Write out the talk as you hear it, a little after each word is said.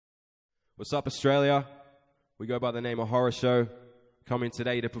What's up, Australia? We go by the name of Horrorshow. Coming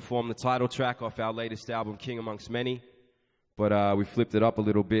today to perform the title track off our latest album, King Amonst Many. But we flipped it up a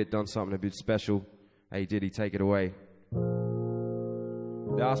little bit, done something a bit special. Hey, Diddy, take it away.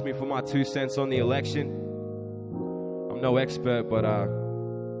 They asked me for my 2 cents on the election. I'm no expert, but I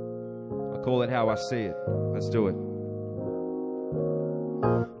call it how I see it. Let's do it.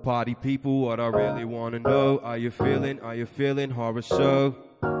 Party people, what I really want to know. Are you feeling Horrorshow?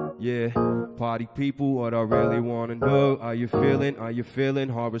 Yeah, party people, what I really want to know. Are you feeling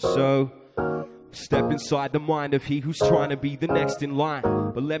Horrorshow? Step inside the mind of he who's trying to be the next in line.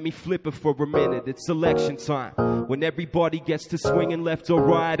 But let me flip it for a minute, it's election time, when everybody gets to swinging left or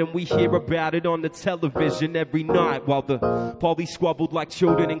right, and we hear about it on the television every night, while the police squabbled like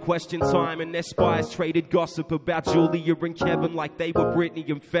children in question time, and their spies traded gossip about Julia and Kevin like they were Britney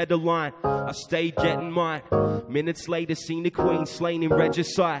and Federline. I stayed getting mine. Minutes later, seen the Queen slain in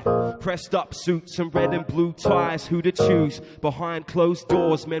regicide. Pressed up suits and red and blue ties. Who to choose? Behind closed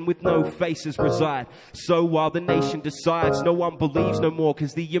doors, men with no faces reside. So while the nation decides, no one believes no more,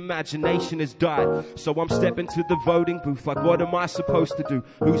 cause the imagination has died. So I'm stepping to the voting booth like, what am I supposed to do?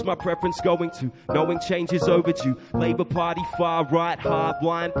 Who's my preference going to? Knowing change is overdue. Labour Party, far right,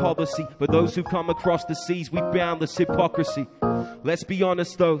 hardline policy. For those who've come across the seas with boundless hypocrisy. Let's be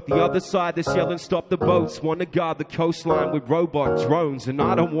honest though, the other side that's yelling stop the boats wanna guard the coastline with robot drones, and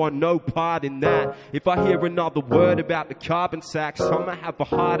I don't want no part in that. If I hear another word about the carbon tax, I'ma have a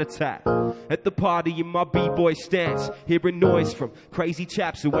heart attack. At the party in my b-boy stance, hearing noise from crazy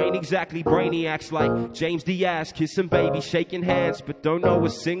chaps who ain't exactly brainiacs, like James Diaz kissing baby, shaking hands, but don't know a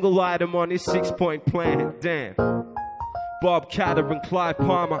single item on his 6-point plan. Damn. Bob Catter and Clive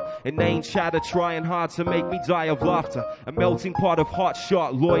Palmer, inane chatter trying hard to make me die of laughter. A melting pot of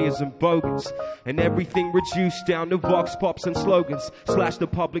hotshot lawyers and bogans, and everything reduced down to vox pops and slogans. Slash the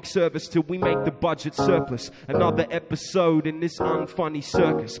public service till we make the budget surplus. Another episode in this unfunny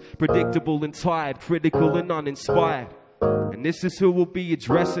circus. Predictable and tired, critical and uninspired. And this is who will be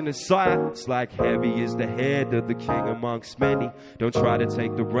addressing his sire. It's like heavy is the head of the king amongst many. Don't try to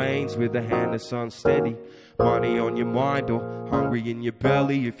take the reins with a hand that's unsteady. Money on your mind or hungry in your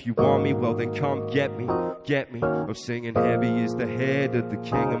belly. If you want me, well then come get me, get me. I'm singing heavy is the head of the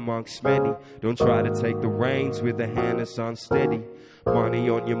king amongst many. Don't try to take the reins with a hand that's unsteady. Money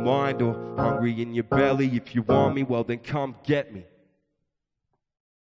on your mind or hungry in your belly. If you want me, well then come get me.